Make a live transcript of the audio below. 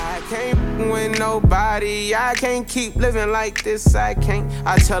can't win nobody. I can't keep living like this. I can't.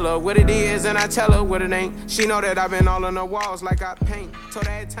 I tell her what it is and I tell her what it ain't. She know that I've been all on the walls like I paint. Told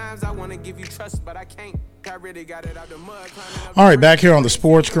her at times I want to give you trust, but I can't. I really got it out the mud. All right, back here on the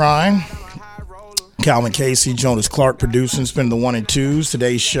Sports Grind. Calvin Casey, Jonas Clark producing, spinning the 1 and 2s.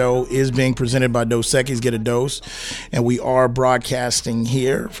 Today's show is being presented by Dos Equis. Get a dose. And we are broadcasting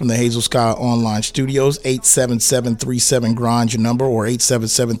here from the Hazel Sky Online Studios. 877-37-GRIND, your number, or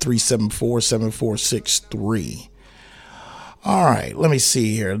 877-374-7463. All right, let me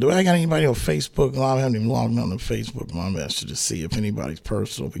see here. Do I got anybody on Facebook? I haven't even logged on to Facebook, my message, to see if anybody's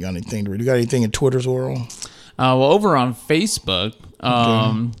personal. If we got anything to read. You got anything in Twitter's world? Well, over on Facebook,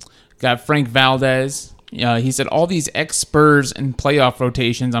 got Frank Valdez. He said, all these ex-Spurs and playoff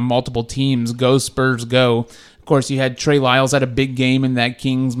rotations on multiple teams. Go Spurs, go. Of course, you had Trey Lyles had a big game in that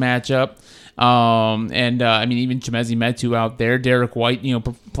Kings matchup. I mean, even Chimezie Metu out there. Derek White,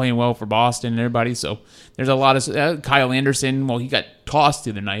 playing well for Boston and everybody. So there's a lot of Kyle Anderson. Well, he got tossed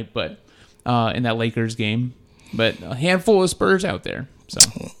the other night, but in that Lakers game. But a handful of Spurs out there. So.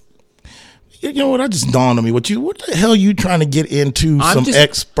 You know what? That just dawned on me. What the hell are you trying to get into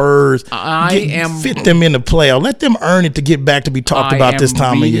ex-Spurs? Fit them in the playoff. Let them earn it to get back to be talked about this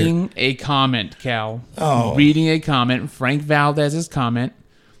time of year. I'm reading a comment, Cal. Oh. Reading a comment. Frank Valdez's comment.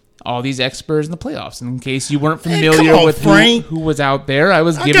 All these ex-Spurs in the playoffs. And in case you weren't familiar with who was out there, I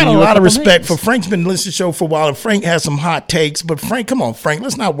was giving you a lot of respect for Frank's been listening to the show for a while, and Frank has some hot takes. But Frank, come on, Frank,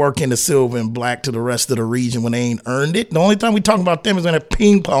 let's not work into silver and black to the rest of the region when they ain't earned it. The only time we talk about them is when a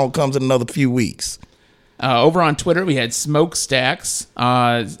ping pong comes in another few weeks. Over on Twitter, we had Smokestacks.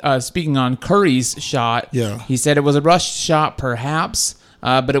 Speaking on Curry's shot, he said it was a rushed shot, perhaps,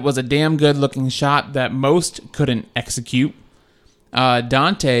 but it was a damn good-looking shot that most couldn't execute.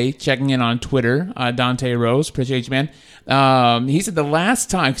 Dante checking in on Twitter. Dante Rose, appreciate you, man. He said the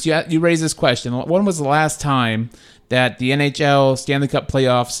last time, because you raised this question, when was the last time that the NHL Stanley Cup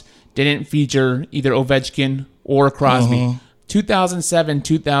playoffs didn't feature either Ovechkin or Crosby? 2007,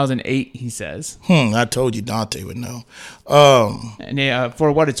 2008, he says. I told you Dante would know. And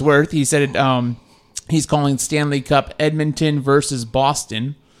for what it's worth, he said he's calling Stanley Cup Edmonton versus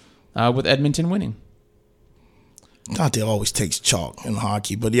Boston, with Edmonton winning. Dante always takes chalk in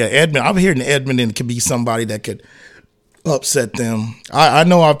hockey. But, yeah, Edmonton. I'm hearing Edmonton could be somebody that could upset them. I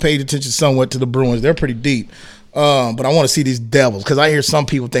know I've paid attention somewhat to the Bruins. They're pretty deep. But I want to see these Devils because I hear some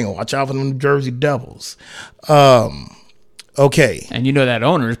people think, watch out for them New Jersey Devils. Okay. And you know that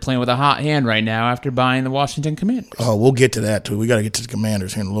owner is playing with a hot hand right now after buying the Washington Commanders. Oh, we'll get to that, too. We got to get to the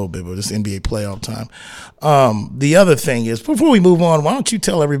Commanders here in a little bit, but it's NBA playoff time. The other thing is, before we move on, why don't you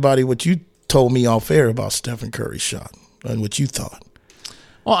tell everybody what you told me off air about Stephen Curry's shot and what you thought.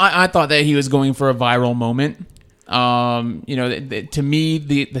 Well, I thought that he was going for a viral moment. To me,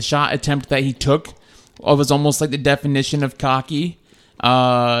 the shot attempt that he took was almost like the definition of cocky.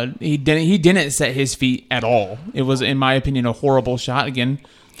 He didn't set his feet at all. It was, in my opinion, a horrible shot. Again,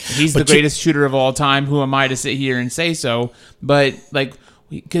 he's the greatest shooter of all time. Who am I to sit here and say so? But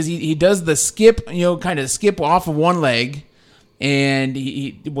because he does the skip, kind of skip off of one leg. And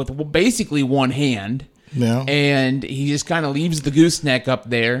he with basically one hand, and he just kind of leaves the gooseneck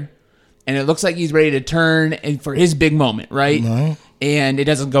up there, and it looks like he's ready to turn and for his big moment, right? And it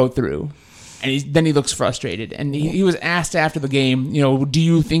doesn't go through, and then he looks frustrated. And he was asked after the game, do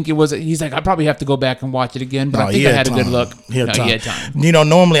you think it was? He's like, I probably have to go back and watch it again, but I think I had a good look. He had time.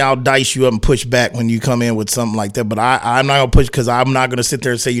 Normally I'll dice you up and push back when you come in with something like that, but I'm not gonna push because I'm not gonna sit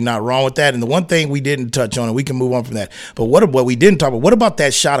there and say you're not wrong with that. And the one thing we didn't touch on, and we can move on from that, but what we didn't talk about? What about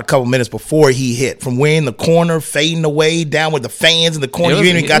that shot a couple minutes before he hit from way in the corner, fading away down with the fans in the corner? You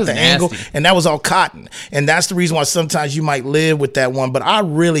even got the angle, and that was all cotton. And that's the reason why sometimes you might live with that one. But I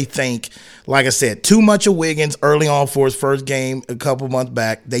really think, like I said, too much of Wiggins early on for his first game a couple months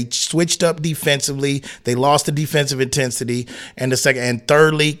back. They switched up defensively. They lost the defensive intensity. And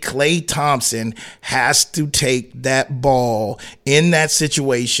thirdly, Klay Thompson has to take that ball in that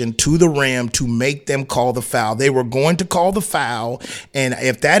situation to the rim to make them call the foul. They were going to call the foul. And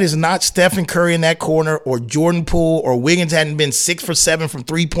if that is not Stephen Curry in that corner or Jordan Poole or Wiggins hadn't been 6 for 7 from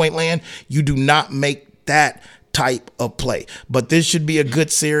three-point land, you do not make that type of play. But this should be a good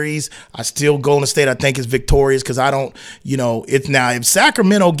series. I still Golden State I think is victorious because I don't, it's now if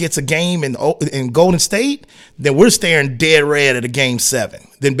Sacramento gets a game in Golden State, then we're staring dead red at a game 7.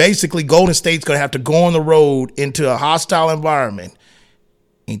 Then basically Golden State's going to have to go on the road into a hostile environment.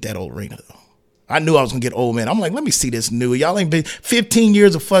 Ain't that old arena though. I knew I was going to get old, man. I'm like, let me see this new. Y'all ain't been 15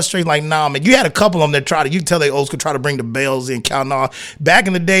 years of frustration. Like, nah, man. You had a couple of them that you can tell they old school try to bring the bells in, counting off. Back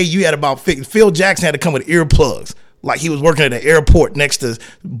in the day, you had about Phil Jackson had to come with earplugs. like he was working at an airport next to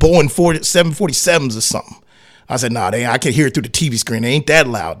Boeing 747s or something. I said, nah, I can hear it through the TV screen. They ain't that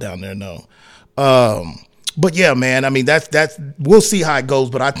loud down there, no. But yeah, man, I mean, that's we'll see how it goes.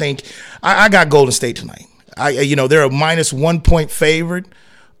 But I think I got Golden State tonight. They're a -1 point favorite.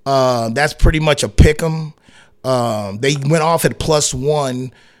 That's pretty much a pick 'em. They went off at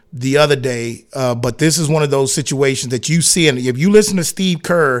 +1 the other day, but this is one of those situations that you see. And if you listen to Steve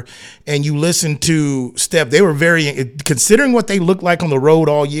Kerr and you listen to Steph, they were very, considering what they looked like on the road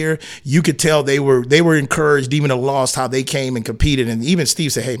all year, you could tell they were encouraged, even though lost, how they came and competed. And even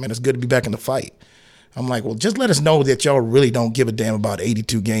Steve said, hey, man, it's good to be back in the fight. I'm like, well, just let us know that y'all really don't give a damn about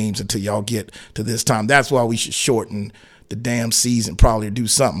 82 games until y'all get to this time. That's why we should shorten the damn season, probably do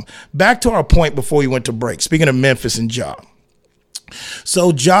something. Back to our point before we went to break. Speaking of Memphis and Ja.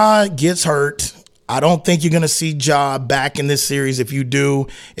 So Ja gets hurt. I don't think you're going to see Ja back in this series. If you do,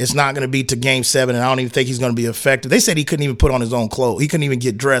 it's not going to be to Game 7, and I don't even think he's going to be effective. They said he couldn't even put on his own clothes. He couldn't even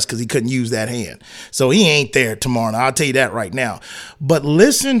get dressed because he couldn't use that hand. So he ain't there tomorrow. I'll tell you that right now. But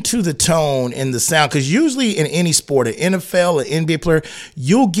listen to the tone and the sound, because usually in any sport, an NFL, an NBA player,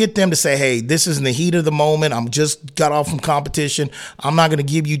 you'll get them to say, hey, this is in the heat of the moment. I'm just got off from competition. I'm not going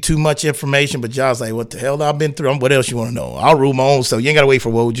to give you too much information. But Ja's like, what the hell I've been through? What else you want to know? I'll rule my own stuff. You ain't got to wait for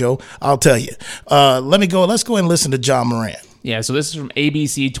Wojo. I'll tell you. Let's go and listen to Ja Morant. Yeah, so this is from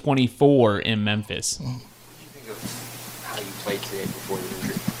ABC 24 in Memphis. What do you think of how you played today before the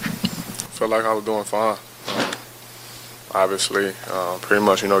injury? Felt like I was doing fine. Obviously, pretty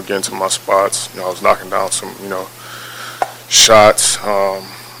much, getting to my spots. I was knocking down some, shots.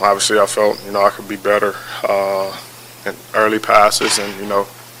 Obviously, I felt, I could be better in early passes and,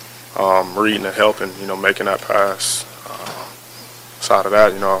 reading and helping, making that pass. Side of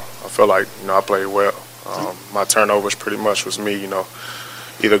that, I feel like, I played well. My turnovers pretty much was me,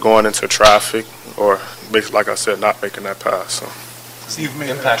 either going into traffic or, like I said, not making that pass. So. Steve made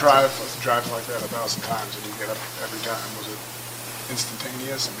a drive like that 1,000 times, and you get up every time. Was it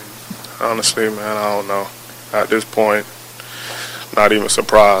instantaneous? Honestly, man, I don't know. At this point, not even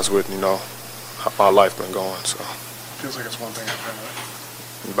surprised with, how my life been going. So. Feels like it's one thing after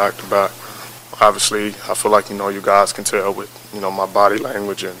another. Back to back. Obviously, I feel like, you guys can tell with, my body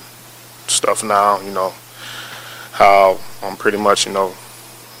language and stuff now, how I'm pretty much,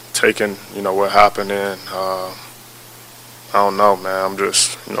 taking, what happened in. I don't know, man. I'm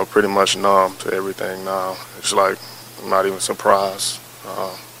just, pretty much numb to everything now. It's like I'm not even surprised.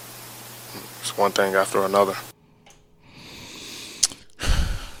 It's one thing after another.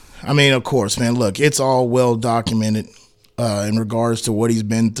 I mean, of course, man, look, it's all well documented. In regards to what he's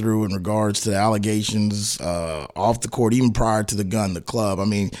been through, in regards to the allegations off the court, even prior to the club. I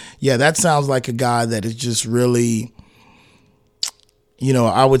mean, yeah, that sounds like a guy that is just really,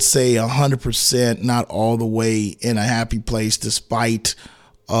 I would say 100% not all the way in a happy place, despite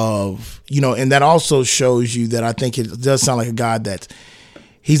of, and that also shows you that I think it does sound like a guy that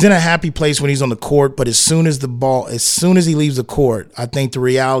he's in a happy place when he's on the court, but as soon as he leaves the court, I think the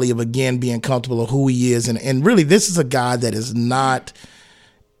reality of, again, being comfortable of who he is, and really this is a guy that is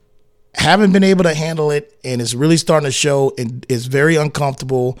haven't been able to handle it, and is really starting to show and is very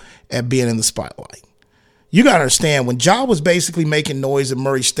uncomfortable at being in the spotlight. You got to understand, when Ja was basically making noise at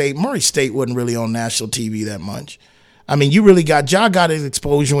Murray State wasn't really on national TV that much. I mean, Ja got his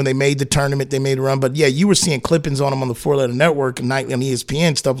exposure when they made the tournament, they made a run. But, yeah, you were seeing clippings on him on the Four Letter Network and nightly on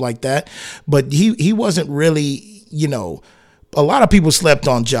ESPN, stuff like that. But he wasn't really, a lot of people slept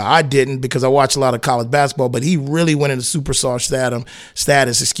on Ja. I didn't, because I watched a lot of college basketball. But he really went into superstar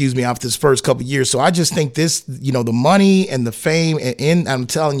status after his first couple of years. So I just think this, the money and the fame, and I'm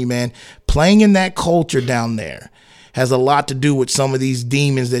telling you, man, playing in that culture down there has a lot to do with some of these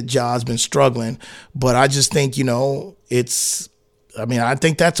demons that Ja's been struggling. But I just think, I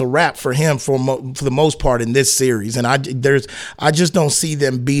think that's a wrap for him for the most part in this series. And I just don't see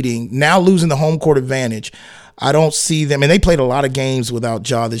them losing the home court advantage. I don't see them, and they played a lot of games without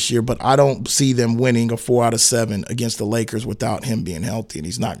Ja this year, but I don't see them winning a 4 out of 7 against the Lakers without him being healthy, and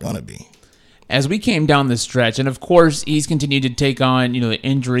he's not going to be. As we came down the stretch, and of course he's continued to take on, the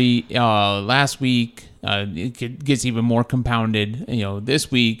injury last week. It gets even more compounded, this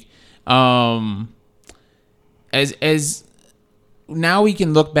week. As now we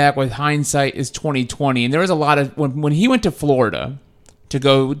can look back with hindsight is 2020, and there was a lot of when he went to Florida to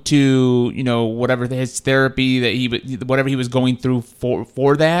go to whatever his therapy whatever he was going through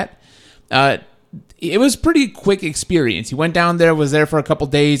for that. It was pretty quick experience. He went down there, was there for a couple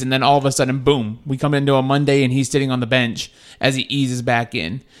days, and then all of a sudden, boom, we come into a Monday and he's sitting on the bench as he eases back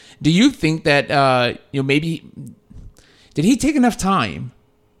in. Do you think that maybe did he take enough time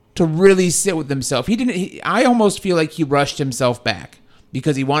to really sit with himself. I almost feel like he rushed himself back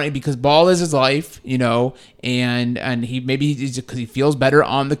because because ball is his life, and he because he feels better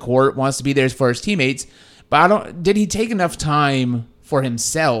on the court, wants to be there for his teammates. But did he take enough time for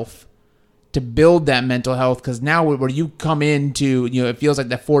himself to build that mental health? Because now where you come into, it feels like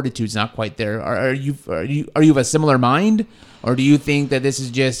that fortitude's not quite there. Are you of a similar mind, or do you think that this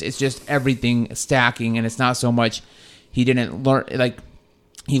is it's just everything stacking, and it's not so much he didn't learn, like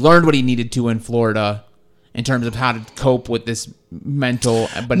he learned what he needed to in Florida in terms of how to cope with this mental,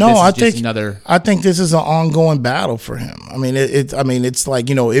 but no, I think this is an ongoing battle for him. I mean, it's like,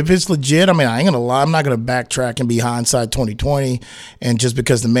 if it's legit, I ain't gonna lie, I'm not gonna backtrack and be hindsight 2020, and just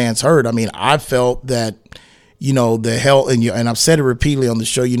because the man's hurt. I felt that, the health, and I've said it repeatedly on the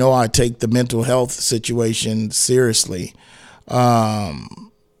show, I take the mental health situation seriously.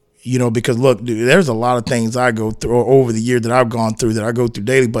 Because look, dude, there's a lot of things I go through over the year that I've gone through that I go through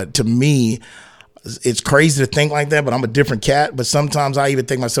daily, but to me, it's crazy to think like that, but I'm a different cat. But sometimes I even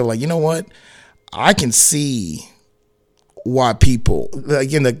think myself, like, you know what? I can see why people,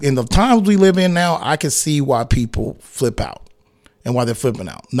 like in the times we live in now, I can see why people flip out and why they're flipping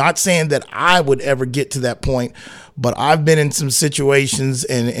out. Not saying that I would ever get to that point, but I've been in some situations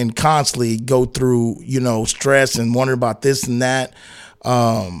and constantly go through, stress and wondering about this and that.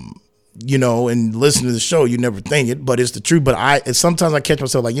 And listen to the show, you never think it, but it's the truth. But sometimes I catch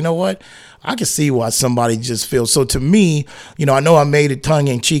myself like, you know what? I can see why somebody just feels. So to me, I know I made it tongue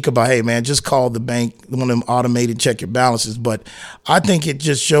in cheek about, hey man, just call the bank, one of them automated check your balances. But I think it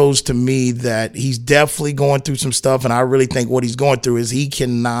just shows to me that he's definitely going through some stuff. And I really think what he's going through is he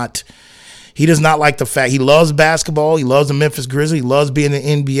does not like the fact he loves basketball. He loves the Memphis Grizzlies. He loves being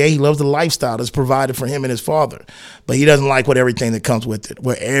in the NBA. He loves the lifestyle that's provided for him and his father. But he doesn't like everything that comes with it,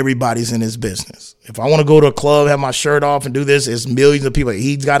 where everybody's in his business. If I want to go to a club, have my shirt off and do this, it's millions of people.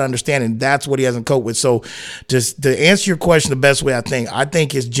 He's got to understand, and that's what he hasn't coped with. So just to answer your question the best way, I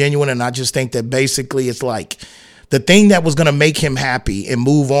think it's genuine, and I just think that basically it's like the thing that was going to make him happy and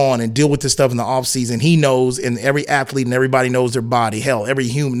move on and deal with this stuff in the offseason, he knows, and every athlete and everybody knows their body. Hell, every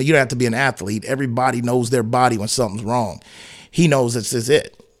human, you don't have to be an athlete. Everybody knows their body when something's wrong. He knows this is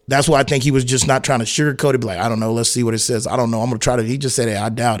it. That's why I think he was just not trying to sugarcoat it, be like, I don't know, let's see what it says. I don't know, I'm going to try to, he just said, hey, I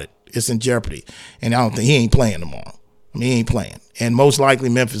doubt it. It's in jeopardy. And I don't think, he ain't playing tomorrow. He ain't playing. And most likely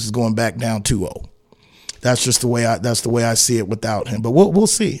Memphis is going back down 2-0. That's just the way I see it without him. But we'll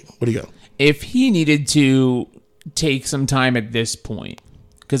see. What do you got? If he needed to take some time at this point,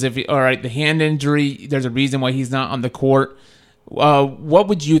 because the hand injury, there's a reason why he's not on the court. What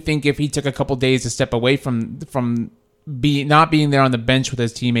would you think if he took a couple days to step away from not being there on the bench with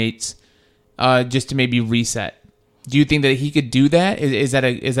his teammates, just to maybe reset? Do you think that he could do that? Is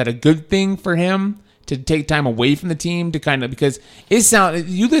that a good thing for him to take time away from the team to kind of, because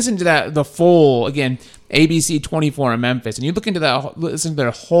you listen to the full, again, ABC 24 in Memphis, and you listen to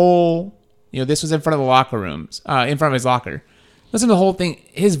their whole. This was in front of the locker rooms, in front of his locker. Listen to the whole thing.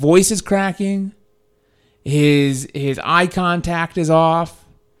 His voice is cracking. His eye contact is off.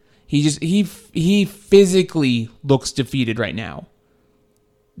 He physically looks defeated right now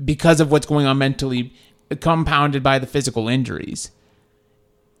because of what's going on mentally, compounded by the physical injuries.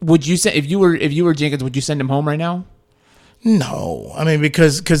 Would you say, if you were Jenkins, would you send him home right now? No,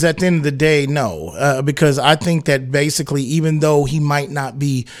 because at the end of the day, no, because I think that basically, even though he might not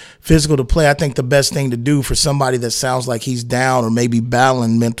be physical to play, I think the best thing to do for somebody that sounds like he's down or maybe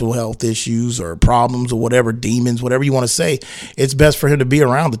battling mental health issues or problems or whatever, demons, whatever you want to say, it's best for him to be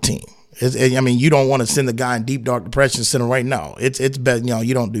around the team. You don't want to send the guy in deep, dark depression, send him right now. It's best,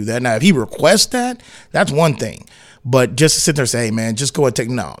 you don't do that. Now, if he requests that, that's one thing. But just to sit there and say, hey, man, just go and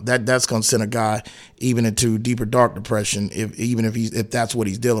that's going to send a guy even into deeper, dark depression, if that's what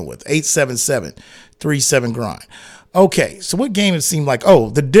he's dealing with. 877-37-GRIND. Okay, so what game it seemed like?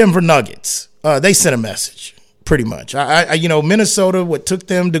 Oh, the Denver Nuggets. They sent a message, pretty much. Minnesota, what took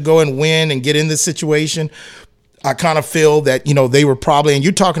them to go and win and get in this situation, I kind of feel that, they were probably, and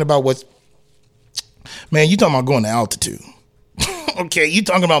you're talking about you're talking about going to altitude. Okay, you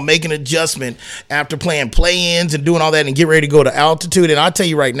talking about making an adjustment after playing play-ins and doing all that and get ready to go to altitude. And I'll tell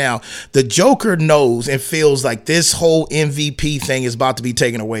you right now, the Joker knows and feels like this whole MVP thing is about to be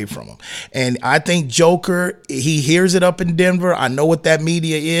taken away from him. And I think Joker, he hears it up in Denver. I know what that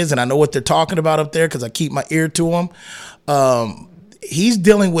media is, and I know what they're talking about up there because I keep my ear to him. He's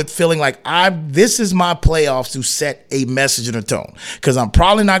dealing with feeling like this is my playoffs to set a message and a tone, because I'm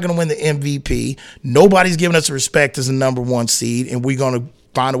probably not going to win the MVP. Nobody's giving us respect as a number one seed, and we're going to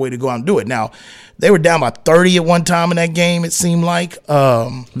find a way to go out and do it. Now, they were down by 30 at one time in that game, it seemed like.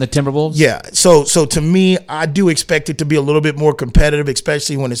 The Timberwolves? Yeah. So to me, I do expect it to be a little bit more competitive,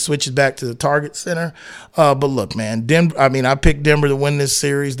 especially when it switches back to the Target Center. But look, man, I picked Denver to win this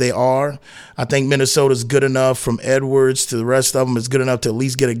series. They are. I think Minnesota's good enough, from Edwards to the rest of them, is good enough to at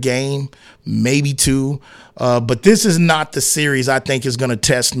least get a game, maybe two. But this is not the series I think is going to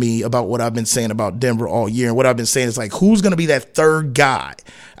test me about what I've been saying about Denver all year. And what I've been saying is, like, who's going to be that third guy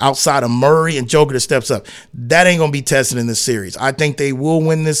outside of Murray and Joker that steps up? That ain't going to be tested in this series. I think they will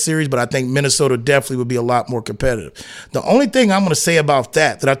win this series, but I think Minnesota definitely would be a lot more competitive. The only thing I'm going to say about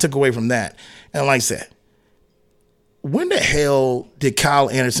that I took away from that, and like I said, when the hell did Kyle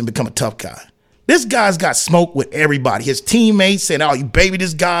Anderson become a tough guy? This guy's got smoke with everybody. His teammates saying, "Oh, you baby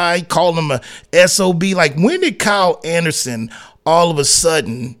this guy," calling him a SOB. Like, when did Kyle Anderson all of a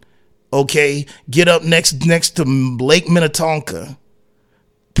sudden, get up next to Lake Minnetonka,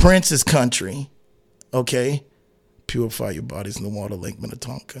 Prince's country, purify your bodies in the water, Lake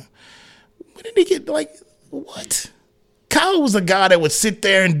Minnetonka? When did he get, what? Kyle was a guy that would sit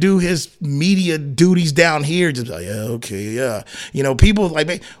there and do his media duties down here, just like, yeah. People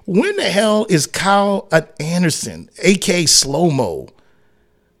like, when the hell is Kyle Anderson, a.k.a. Slow-Mo,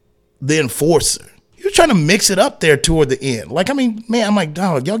 the enforcer? You're trying to mix it up there toward the end. I'm like,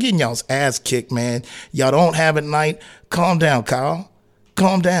 dog, y'all getting y'all's ass kicked, man. Y'all don't have it night. Calm down, Kyle.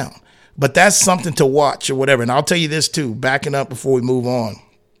 Calm down. But that's something to watch or whatever. And I'll tell you this, too, backing up before we move on.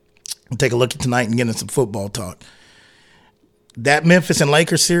 We'll take a look at tonight and get into some football talk. That Memphis and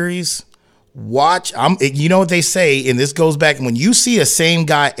Lakers series, watch. You know what they say, and this goes back, when you see the same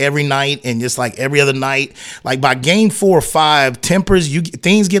guy every night and just like every other night, like by game 4 or 5, things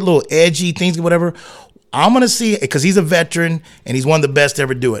get a little edgy, things get whatever. I'm going to see, because he's a veteran and he's one of the best to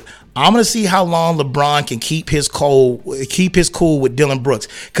ever do it, I'm going to see how long LeBron can keep his cool with Dillon Brooks.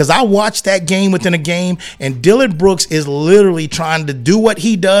 Because I watched that game within a game, and Dillon Brooks is literally trying to do what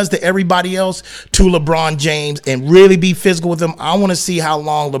he does to everybody else to LeBron James and really be physical with him. I want to see how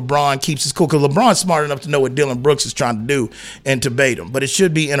long LeBron keeps his cool, because LeBron's smart enough to know what Dillon Brooks is trying to do and to bait him. But it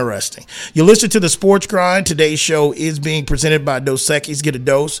should be interesting. You listen to the Sports Grind. Today's show is being presented by Dos Equis. Get a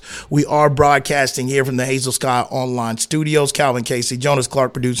dose. We are broadcasting here from the Hazel Sky Online Studios. Calvin Casey, Jonas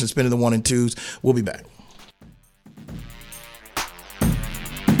Clark producing, spinning the 1 and 2s. We'll be back.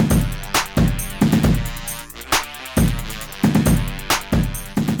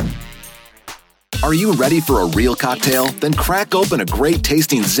 Are you ready for a real cocktail? Then crack open a great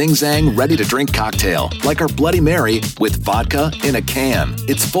tasting Zing Zang ready to drink cocktail, like our Bloody Mary with vodka in a can.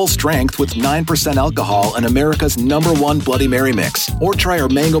 It's full strength with 9% alcohol and America's #1 Bloody Mary mix. Or try our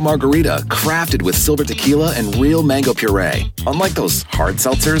Mango Margarita, crafted with silver tequila and real mango puree. Unlike those hard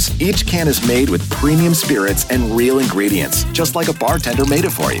seltzers, each can is made with premium spirits and real ingredients, just like a bartender made it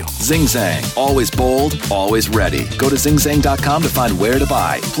for you. Zing Zang, always bold, always ready. Go to zingzang.com to find where to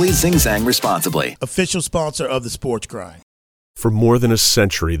buy. Please Zing Zang responsibly. Official sponsor of the Sports Grind. For more than a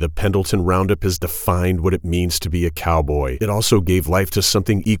century, the Pendleton Roundup has defined what it means to be a cowboy. It also gave life to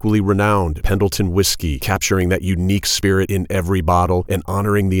something equally renowned, Pendleton Whiskey, capturing that unique spirit in every bottle and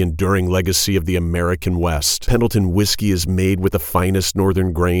honoring the enduring legacy of the American West. Pendleton Whiskey is made with the finest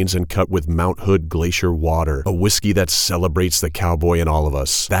northern grains and cut with Mount Hood Glacier water, a whiskey that celebrates the cowboy in all of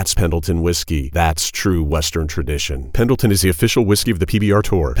us. That's Pendleton Whiskey. That's true Western tradition. Pendleton is the official whiskey of the PBR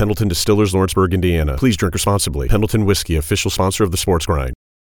Tour. Pendleton Distillers, Lawrenceburg, Indiana. Please drink responsibly. Pendleton Whiskey, official sponsor of the Sports Grind.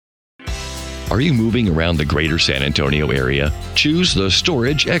 Are you moving around the greater San Antonio area? Choose the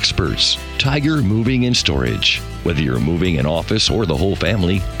storage experts, Tiger Moving and Storage. Whether you're moving an office or the whole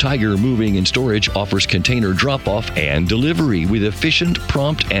family, Tiger Moving and Storage offers container drop-off and delivery with efficient,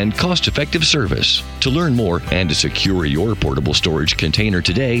 prompt, and cost-effective service. To learn more and to secure your portable storage container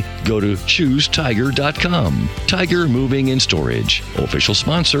today, go to ChooseTiger.com. Tiger Moving and Storage, official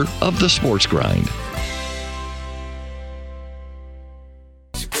sponsor of the Sports Grind.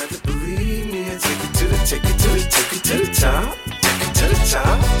 Take it to the top. Take it to the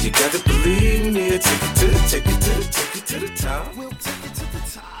top. You gotta believe me. Take it to the top. We'll take it to the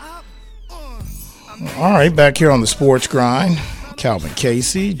top. All right, back here on the Sports Grind. Calvin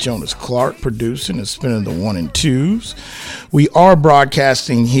Casey, Jonas Clark producing and spinning the 1 and 2s. We are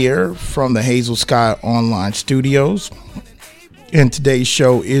broadcasting here from the Hazel Sky Online Studios. And today's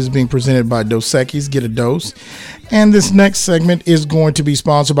show is being presented by Dos Equis. Get a dose. And this next segment is going to be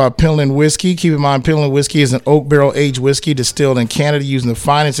sponsored by Pinland Whiskey. Keep in mind, Pinland Whiskey is an oak barrel aged whiskey distilled in Canada using the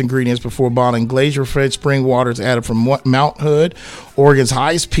finest ingredients before bottling. Glacier-fed spring waters added from Mount Hood, Oregon's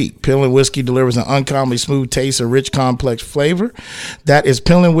highest peak. Pinland Whiskey delivers an uncommonly smooth taste, a rich, complex flavor. That is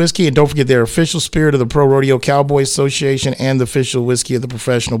Pinland Whiskey. And don't forget their official spirit of the Pro Rodeo Cowboy Association and the official whiskey of the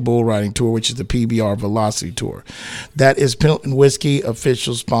Professional Bull Riding Tour, which is the PBR Velocity Tour. That is Pinland Whiskey,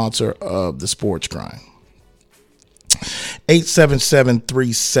 official sponsor of the Sports Grind.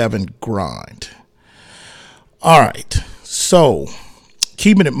 877-37-GRIND. All right. So,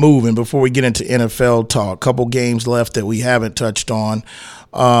 keeping it moving before we get into NFL talk. Couple games left that we haven't touched on.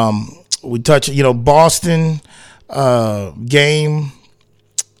 We touched, Boston game.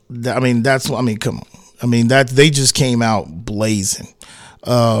 Come on. They just came out blazing.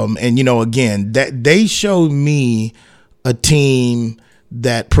 And again, that they showed me a team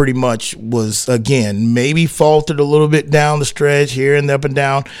that pretty much was, again, maybe faltered a little bit down the stretch here and up and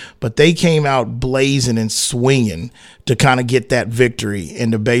down, but they came out blazing and swinging to kind of get that victory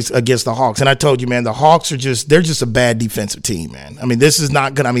in the base against the Hawks. And I told you, man, the Hawks they're just a bad defensive team, man. This is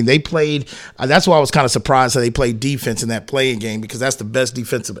not good. They played, that's why I was kind of surprised that they played defense in that playing game, because that's the best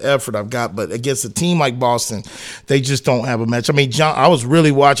defensive effort I've got. But against a team like Boston, they just don't have a match. John, I was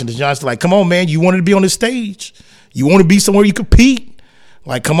really watching the Giants like, come on, man, you wanted to be on the stage. You want to be somewhere you compete.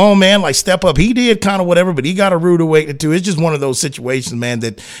 Like, come on, man, like, step up. He did kind of whatever, but he got a rude awakening too. It's just one of those situations, man,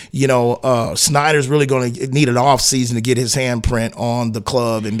 that, Snyder's really going to need an off season to get his handprint on the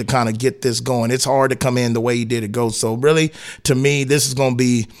club and to kind of get this going. It's hard to come in the way he did it go. So really, to me, this is going to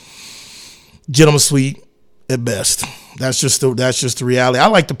be gentleman's sweep at best. That's just the reality. I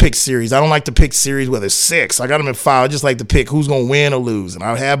like to pick series. I don't like to pick series where there's 6. I got them in 5. I just like to pick who's going to win or lose. And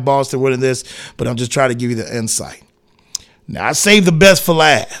I have Boston winning this, but I'm just trying to give you the insight. Now, I saved the best for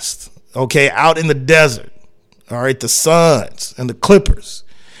last, okay, out in the desert, all right, the Suns and the Clippers.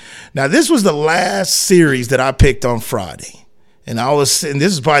 Now, this was the last series that I picked on Friday, and this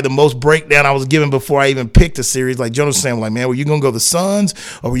is probably the most breakdown I was given before I even picked a series. Like Jonas was saying, like, man, were you going to go the Suns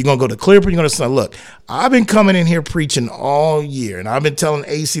or were you going to go the Clippers? You're going to Suns? Look, I've been coming in here preaching all year, and I've been telling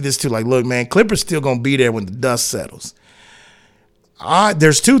AC this too, like, look, man, Clippers still going to be there when the dust settles.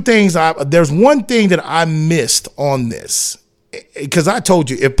 There's one thing that I missed on this, because I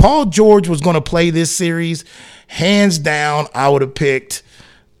told you, if Paul George was going to play this series, hands down, I would have picked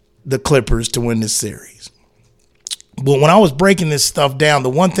the Clippers to win this series. But when I was breaking this stuff down,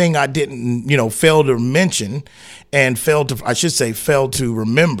 the one thing I didn't, fail to mention and fail to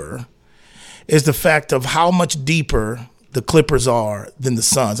remember is the fact of how much deeper the Clippers are than the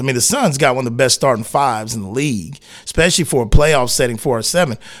Suns. The Suns got one of the best starting 5s in the league, especially for a playoff setting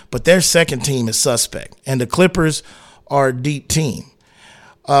 4-7, but their second team is suspect. And the Clippers are a deep team.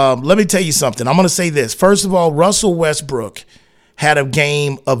 Let me tell you something. I'm going to say this. First of all, Russell Westbrook had a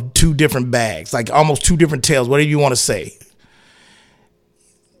game of 2 different bags, like almost 2 different tails, whatever you want to say.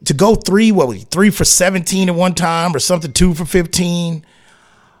 To go 3 for 17 at one time or something, 2 for 15.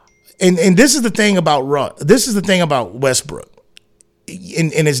 And this is the thing about Westbrook.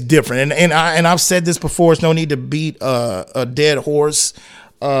 And it's different. And I've said this before. It's no need to beat a dead horse.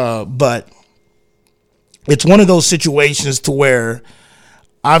 But it's one of those situations to where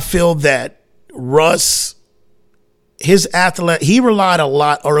I feel that Russ, he relied a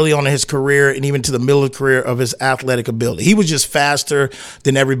lot early on in his career and even to the middle of his career of his athletic ability. He was just faster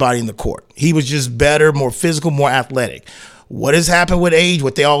than everybody in the court. He was just better, more physical, more athletic. What has happened with age,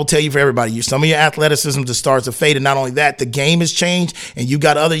 what they all tell you for everybody, some of your athleticism just starts to fade. And not only that, the game has changed and you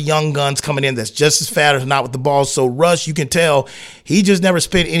got other young guns coming in that's just as fast as not with the ball. So Russ, you can tell he just never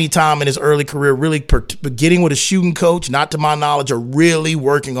spent any time in his early career really getting with a shooting coach, not to my knowledge, or really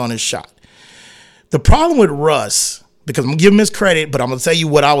working on his shot. The problem with Russ, because I'm going to give him his credit, but I'm going to tell you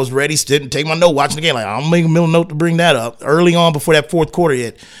what I was ready, didn't take my note watching the game. Like, I'm making a middle note to bring that up early on before that fourth quarter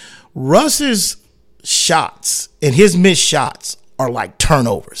hit. Russ's shots and his missed shots are like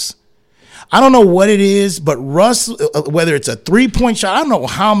turnovers. I don't know what it is, but Russ, whether it's a 3-point shot, I don't know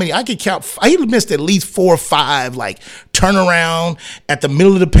how many, I could count. He missed at least 4 or 5, like turnaround at the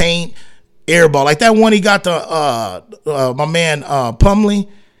middle of the paint, air ball. Like that one he got to my man Plumlee.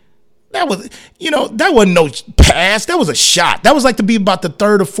 That was, that wasn't no pass. That was a shot. That was like to be about the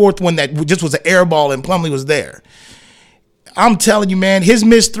 3rd or 4th one that just was an air ball and Plumlee was there. I'm telling you, man, his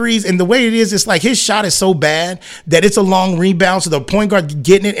missed threes and the way it is, it's like his shot is so bad that it's a long rebound. So the point guard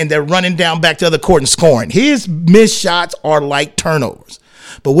getting it and they're running down back to the other court and scoring. His missed shots are like turnovers.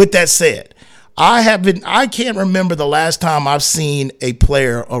 But with that said, I can't remember the last time I've seen a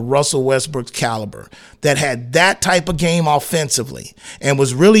player of Russell Westbrook's caliber that had that type of game offensively and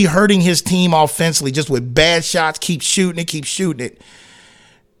was really hurting his team offensively just with bad shots, keep shooting it.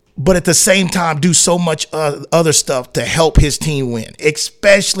 But at the same time, do so much other stuff to help his team win,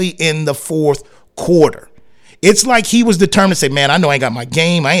 especially in the fourth quarter. It's like he was determined to say, man, I know I ain't got my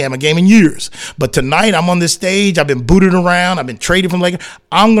game. I ain't had my game in years. But tonight I'm on this stage. I've been booted around. I've been traded from Lakers.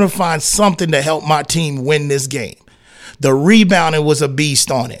 I'm going to find something to help my team win this game. The rebounding was a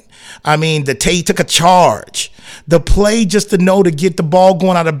beast on it. I mean, he took a charge. The play just to know to get the ball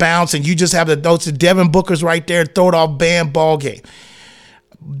going out of bounds, and you just have the notes of Devin Booker's right there, throw it off, bam, ball game.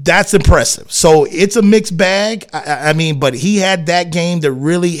 That's impressive. So it's a mixed bag. I mean, but he had that game that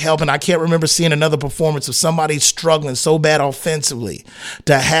really helped. And I can't remember seeing another performance of somebody struggling so bad offensively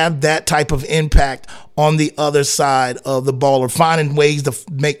to have that type of impact on the other side of the ball or finding ways to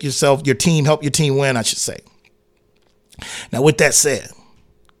make help your team win, I should say. Now, with that said,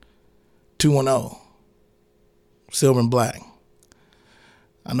 2-0, silver and black.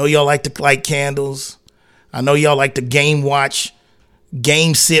 I know y'all like to light candles. I know y'all like to game watch.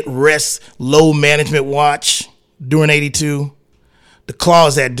 Game, sit, rest, low management watch during 82. The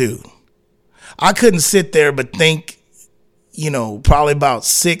claw's that dude. I couldn't sit there but think, probably about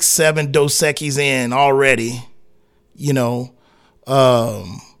 6-7 Dos Equis in already,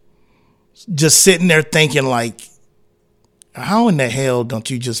 just sitting there thinking like, how in the hell don't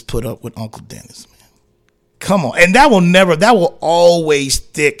you just put up with Uncle Dennis, man? Come on. And that will always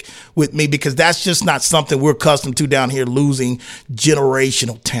stick with me because that's just not something we're accustomed to down here, losing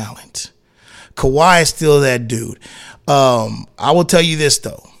generational talent. Kawhi is still that dude. I will tell you this,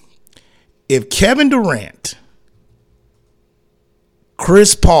 though. If Kevin Durant,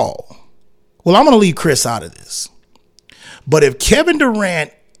 Chris Paul, well, I'm going to leave Chris out of this. But if Kevin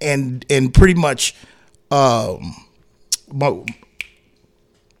Durant and pretty much my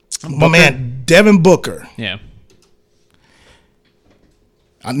man, Devin Booker. Yeah.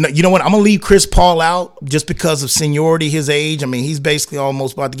 You know what? I'm going to leave Chris Paul out just because of seniority, his age. I mean, he's basically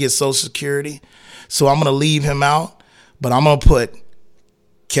almost about to get Social Security. So I'm going to leave him out. But I'm going to put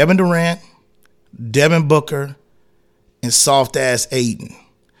Kevin Durant, Devin Booker, and soft-ass Aiden.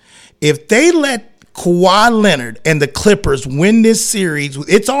 If they let Kawhi Leonard and the Clippers win this series,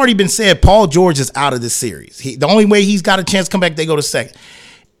 it's already been said Paul George is out of this series. The only way he's got a chance to come back, they go to second.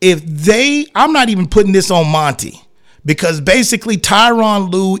 I'm not even putting this on Monty because basically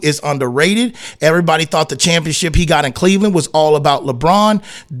Tyronn Lue is underrated. Everybody thought the championship he got in Cleveland was all about LeBron.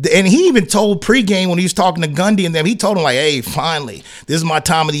 And he even told pregame when he was talking to Gundy and them, he told him like, hey, finally, this is my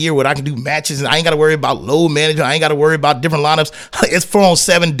time of the year where I can do matches and I ain't got to worry about load management. I ain't got to worry about different lineups. It's 4 on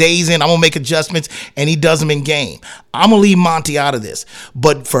 7 days in. I'm going to make adjustments and he does them in game. I'm going to leave Monty out of this.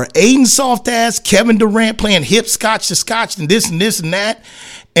 But for Aiden soft ass, Kevin Durant playing hip scotch to scotch and this and this and that,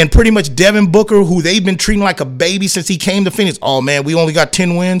 and pretty much Devin Booker, who they've been treating like a baby since he came to Phoenix. Oh, man, we only got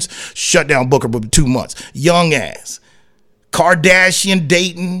 10 wins. Shut down Booker for 2 months. Young ass. Kardashian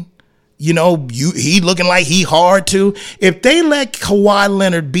dating. He looking like he hard too. If they let Kawhi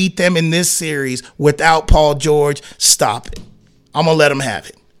Leonard beat them in this series without Paul George, stop it. I'm going to let them have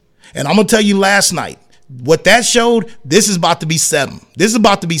it. And I'm going to tell you last night, what that showed, this is about to be 7. This is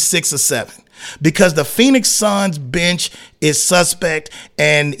about to be 6 or 7. Because the Phoenix Suns bench is suspect.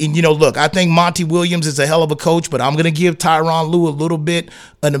 And look, I think Monty Williams is a hell of a coach, but I'm going to give Tyronn Lue a little bit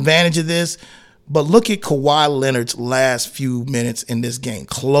an advantage of this. But look at Kawhi Leonard's last few minutes in this game.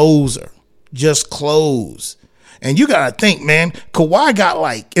 Closer. Just close. And you got to think, man, Kawhi got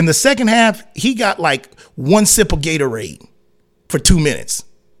in the second half, he got 1 sip of Gatorade for 2 minutes.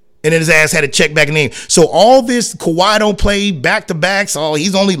 And then his ass had to check back in the game. So all this, Kawhi don't play back-to-backs. Oh,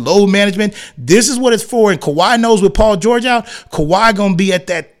 he's only load management. This is what it's for. And Kawhi knows with Paul George out, Kawhi going to be at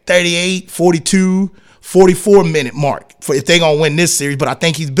that 38, 42, 44-minute mark if they're going to win this series. But I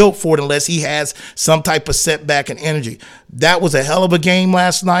think he's built for it unless he has some type of setback and energy. That was a hell of a game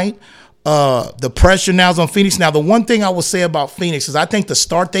last night. The pressure now is on Phoenix. Now, the one thing I will say about Phoenix is I think the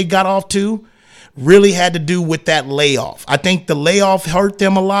start they got off to really had to do with that layoff. I think the layoff hurt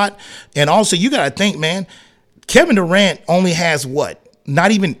them a lot. And also, you got to think, man, Kevin Durant only has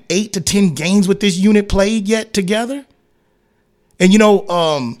not even 8 to 10 games with this unit played yet together. And,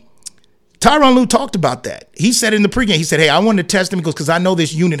 Tyronn Lue talked about that. He said in the pregame, he said, hey, I wanted to test him because I know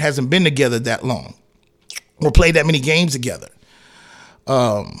this unit hasn't been together that long or played that many games together.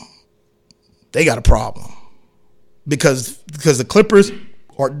 They got a problem because the Clippers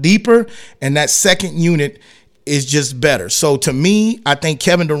are deeper, and that second unit is just better. So to me, I think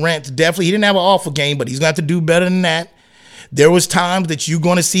Kevin Durant definitely, he didn't have an awful game, but he's going to have to do better than that. There was times that you're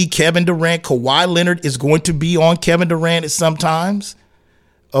going to see Kevin Durant. Kawhi Leonard is going to be on Kevin Durant at sometimes.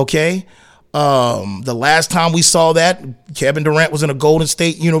 Okay. The last time we saw that, Kevin Durant was in a Golden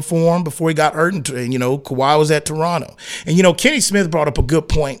State uniform before he got hurt, and Kawhi was at Toronto. And Kenny Smith brought up a good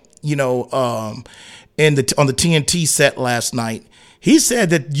point. On the TNT set last night, he said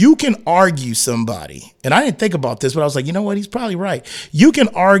that you can argue somebody, and I didn't think about this, but I was like, you know what? He's probably right. You can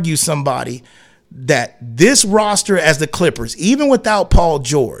argue somebody that this roster as the Clippers, even without Paul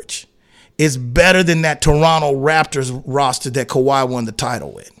George, is better than that Toronto Raptors roster that Kawhi won the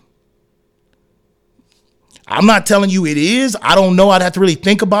title with. I'm not telling you it is. I don't know. I'd have to really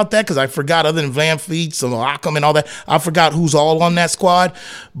think about that because I forgot, other than Van Fleet, Siakam and all that, I forgot who's all on that squad.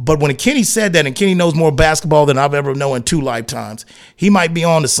 But when Kenny said that, and Kenny knows more basketball than I've ever known in 2 lifetimes, he might be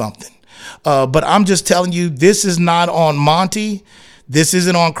on to something. But I'm just telling you, this is not on Monty. This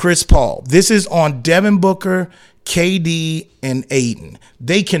isn't on Chris Paul. This is on Devin Booker, KD, and Ayton.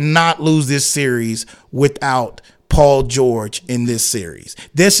 They cannot lose this series without Paul George in this series.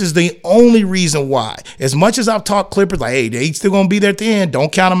 This is the only reason why. As much as I've talked Clippers, like, hey, they still going to be there at the end.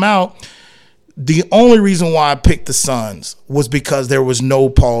 Don't count them out. The only reason why I picked the Suns was because there was no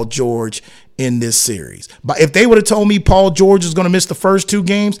Paul George in this series. But if they would have told me Paul George was going to miss the first 2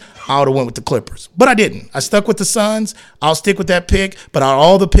 games, I would have went with the Clippers. But I didn't. I stuck with the Suns. I'll stick with that pick. But out of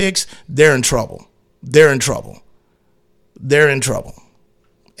all the picks, they're in trouble. They're in trouble.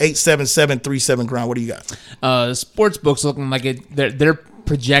 877-37 ground. What do you got? Sports books looking like they're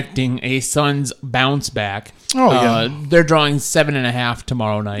projecting a Suns bounce back. Oh yeah, they're drawing 7.5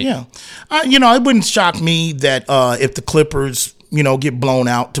 tomorrow night. Yeah, it wouldn't shock me that if the Clippers get blown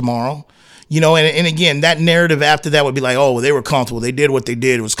out tomorrow. And again, that narrative after that would be like, oh, they were comfortable. They did what they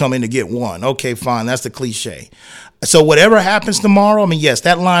did. It was coming to get one. Okay, fine. That's the cliche. So whatever happens tomorrow, yes,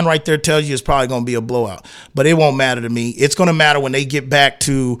 that line right there tells you it's probably going to be a blowout. But it won't matter to me. It's going to matter when they get back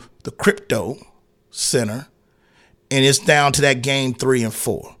to the Crypto Center and it's down to that game 3 and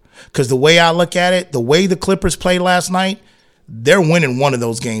 4. Because the way I look at it, the way the Clippers played last night, they're winning one of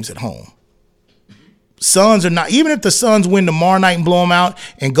those games at home. Suns are not, even if the Suns win tomorrow night and blow them out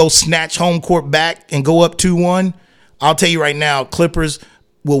and go snatch home court back and go up 2-1, I'll tell you right now, Clippers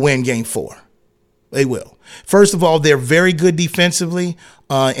will win game 4. They will. First of all, they're very good defensively.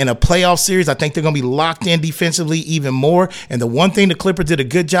 In a playoff series, I think they're going to be locked in defensively even more. And the one thing the Clippers did a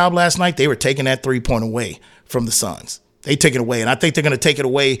good job last night, they were taking that 3-point away from the Suns. They take it away, and I think they're going to take it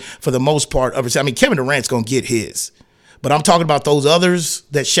away for the most part. Kevin Durant's going to get his. But I'm talking about those others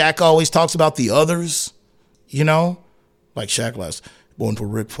that Shaq always talks about, the others, like Shaq last. One for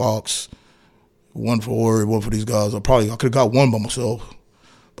Rick Fox, one for Horry, one for these guys. I could have got one by myself.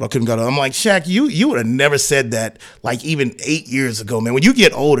 But I couldn't get it. I'm like, Shaq, you would have never said that like even 8 years ago, man. When you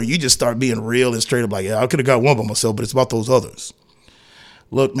get older, you just start being real and straight up like, yeah, I could have got one by myself, but it's about those others.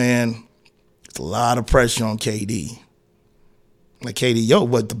 Look, man, it's a lot of pressure on KD. Like, KD,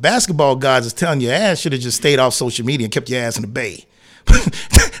 what the basketball guys is telling your ass should have just stayed off social media and kept your ass in the bay.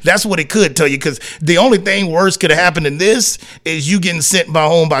 That's what it could tell you, because the only thing worse could have happened than this is you getting sent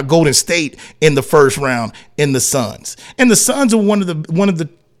home by Golden State in the first round in the Suns. And the Suns are one of the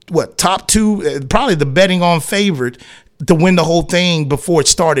top 2, probably the betting on favorite to win the whole thing before it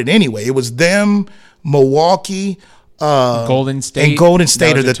started anyway. It was them, Milwaukee, Golden State. And Golden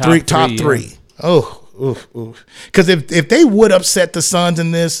State are the top three. Yeah. Oh. Because if they would upset the Suns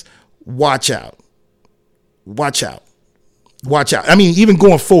in this, watch out. Even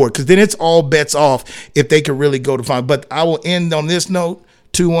going forward, because then it's all bets off if they could really go to final. But I will end on this note,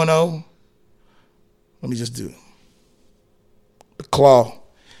 2-1-0. Let me just do it. The claw.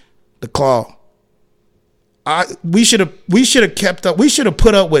 We should have kept up. We should have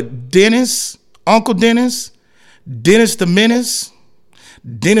put up with Dennis, Uncle Dennis, Dennis the Menace,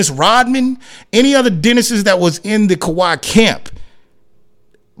 Dennis Rodman, any other Dennises that was in the Kawhi camp.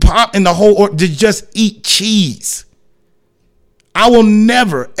 Pop in the whole to just eat cheese. I will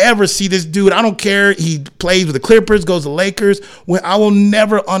never, ever see this dude. I don't care. He plays with the Clippers, goes to Lakers. I will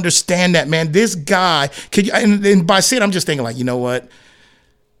never understand that, man. This guy, and by saying, I'm just thinking like, you know what?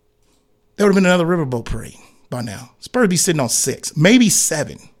 There would have been another riverboat parade by now. Spurs be sitting on 6, maybe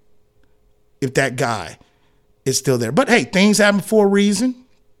 7, if that guy is still there. But hey, things happen for a reason.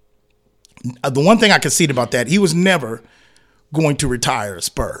 The one thing I concede about that, he was never going to retire a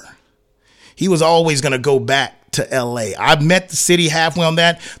Spur. He was always going to go back to LA. I've met the city halfway on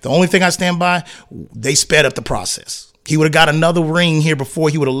that. The only thing I stand by, they sped up the process. He would have got another ring here before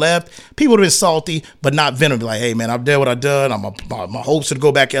he would have left. People would have been salty, but not venomous. Like, hey, man, I've done what I've done. My hopes are to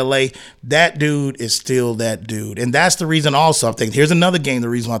go back to L.A. That dude is still that dude. And that's the reason also I think, here's another game, the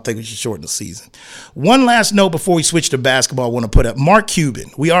reason why I think we should shorten the season. One last note before we switch to basketball I want to put up. Mark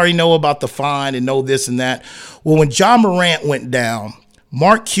Cuban. We already know about the fine and know this and that. Well, when Ja Morant went down,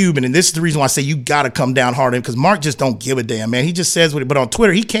 Mark Cuban, and this is the reason why I say you got to come down harder, because Mark just don't give a damn, man. He just says what, but on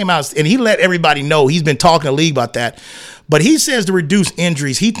Twitter, he came out and he let everybody know. He's been talking to the league about that. But he says to reduce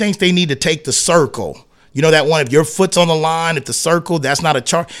injuries, he thinks they need to take the circle. You know that one, if your foot's on the line, if the circle, that's not a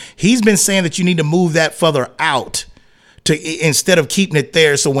charge. He's been saying that you need to move that further out instead of keeping it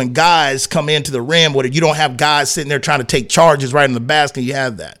there. So when guys come into the rim, you don't have guys sitting there trying to take charges right in the basket, you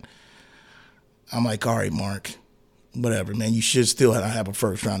have that. I'm like, all right, Mark. Whatever, man. You should still have a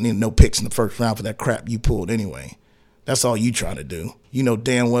first round. No picks in the first round for that crap you pulled anyway. That's all you trying to do. You know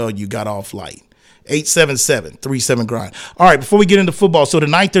damn well you got off light. 877-37-GRIND. All right, before we get into football, so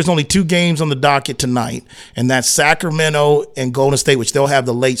tonight there's only 2 games on the docket tonight, and that's Sacramento and Golden State, which they'll have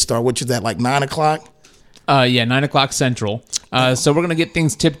the late start. Which is that, like 9 o'clock? Yeah, 9 o'clock Central. So we're going to get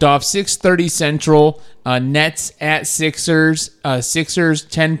things tipped off. 6:30 Central, Nets at Sixers. Sixers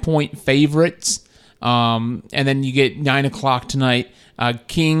 10-point favorites. And then you get 9 o'clock tonight.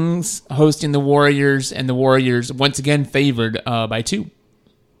 Kings hosting the Warriors, and the Warriors once again favored by 2.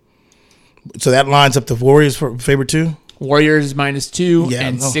 So that lines up the Warriors for favorite 2? Warriors -2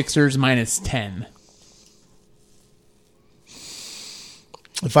 and Sixers -10.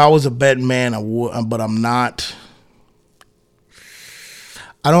 If I was a betting man, I would, but I'm not.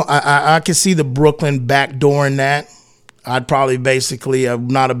 I can see the Brooklyn backdooring that. I'd probably I'm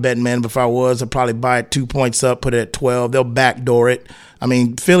not a betting man, but if I was, I'd probably buy it 2 points up, put it at 12. They'll backdoor it. I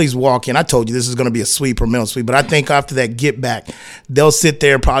mean, Philly's walking. I told you this is going to be a sweep or mental sweep, but I think after that get back, they'll sit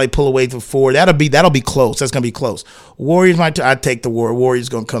there and probably pull away for 4. That'll be close. That's going to be close. Warriors I'd take the Warriors. Warriors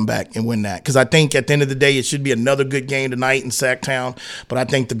going to come back and win that, because I think at the end of the day, it should be another good game tonight in Sacktown. But I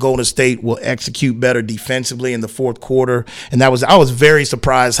think the Golden State will execute better defensively in the fourth quarter, and I was very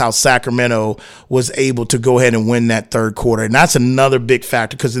surprised how Sacramento was able to go ahead and win that third quarter, and that's another big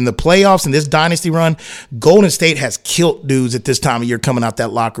factor, because in the playoffs in this dynasty run, Golden State has killed dudes at this time of year coming out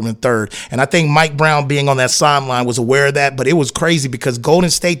that locker room in third. And I think Mike Brown being on that sideline was aware of that, but it was crazy because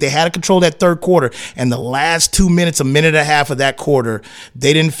Golden State, they had to control that third quarter, and the last 2 minutes, a minute and a half of that quarter,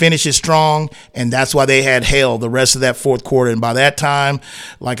 they didn't finish it strong, and that's why they had hell the rest of that fourth quarter. And by that time,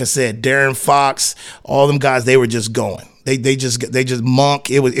 like I said, Darren Fox, all them guys, they were just going. They just monk.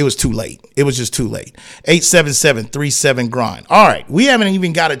 It was too late. It was just too late. 877-37-GRIND. All right, we haven't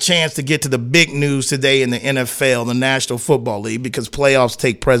even got a chance to get to the big news today in the NFL, the National Football League, because playoffs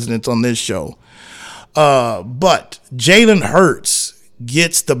take precedence on this show. But Jalen Hurts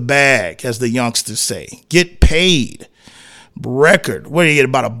gets the bag, as the youngsters say. Get paid. Record. What do you get,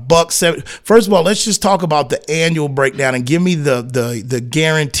 about $1.70? First of all, let's just talk about the annual breakdown and give me the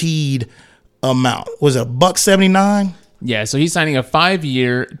guaranteed amount. Was it $1.79? Yeah, so he's signing a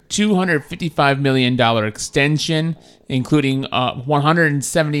 5-year, $255 million extension, including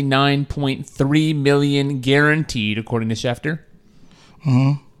 $179.3 million guaranteed, according to Schefter.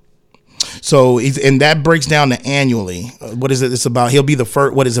 Mm-hmm. So, and that breaks down to annually. What is it? It's about, he'll be the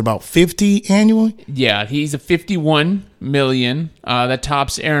first, what is it, about 50 annually? Yeah, he's a $51 million. That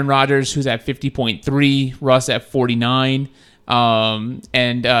tops Aaron Rodgers, who's at 50.3, Russ at 49. And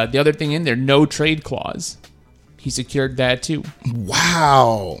the other thing in there, no trade clause. He secured that too.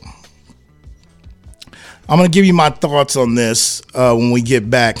 Wow. I'm going to give you my thoughts on this when we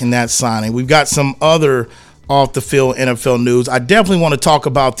get back in that signing. We've got some other off-the-field NFL news. I definitely want to talk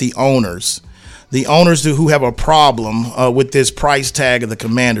about the owners. The owners who have a problem with this price tag of the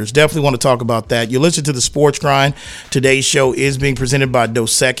Commanders. Definitely want to talk about that. You listen to the Sports Grind. Today's show is being presented by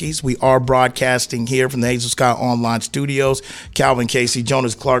Dos Equis. We are broadcasting here from the Hazel Sky Online Studios. Calvin Casey,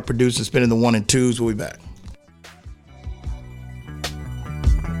 Jonas Clark producing, spinning the 1 and 2s. We'll be back.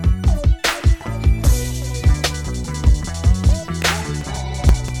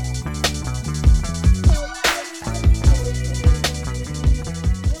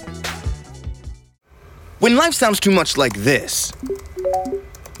 When life sounds too much like this,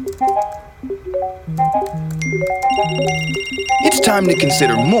 it's time to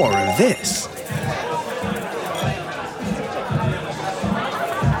consider more of this.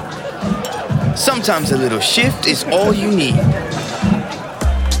 Sometimes a little shift is all you need.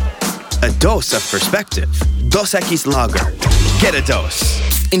 A dose of perspective. Dos Equis Lager. Get a dose.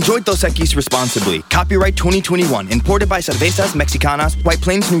 Enjoy Dos Equis responsibly. Copyright 2021. Imported by Cervezas Mexicanas, White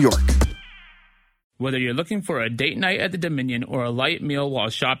Plains, New York. Whether you're looking for a date night at the Dominion or a light meal while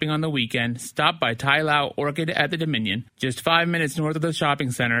shopping on the weekend, stop by Thai Lao Orchid at the Dominion. Just 5 minutes north of the shopping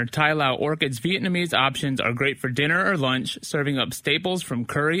center, Thai Lao Orchid's Vietnamese options are great for dinner or lunch, serving up staples from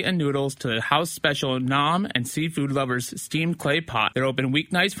curry and noodles to the house special Nam and seafood lovers steamed clay pot. They're open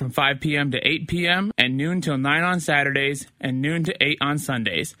weeknights from 5 p.m. to 8 p.m. and noon till 9 on Saturdays and noon to 8 on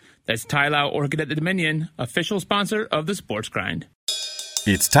Sundays. That's Thai Lao Orchid at the Dominion, official sponsor of the Sports Grind.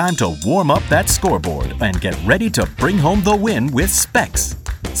 It's time to warm up that scoreboard and get ready to bring home the win with Specs.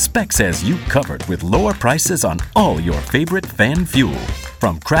 Specs has you covered with lower prices on all your favorite fan fuel.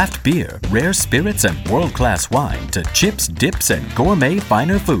 From craft beer, rare spirits, and world-class wine to chips, dips, and gourmet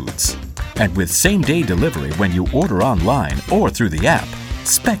finer foods. And with same-day delivery when you order online or through the app,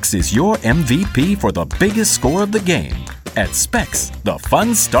 Specs is your MVP for the biggest score of the game. At Specs, the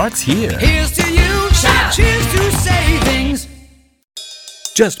fun starts here. Here's to you, cheers to savings.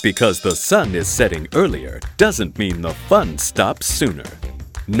 Just because the sun is setting earlier doesn't mean the fun stops sooner.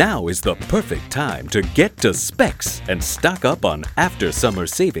 Now is the perfect time to get to Specs and stock up on after-summer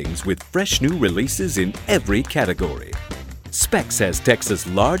savings with fresh new releases in every category. Specs has Texas'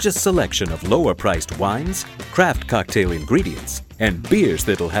 largest selection of lower-priced wines, craft cocktail ingredients, and beers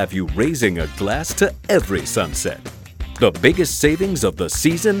that'll have you raising a glass to every sunset. The biggest savings of the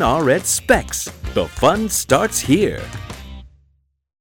season are at Specs. The fun starts here.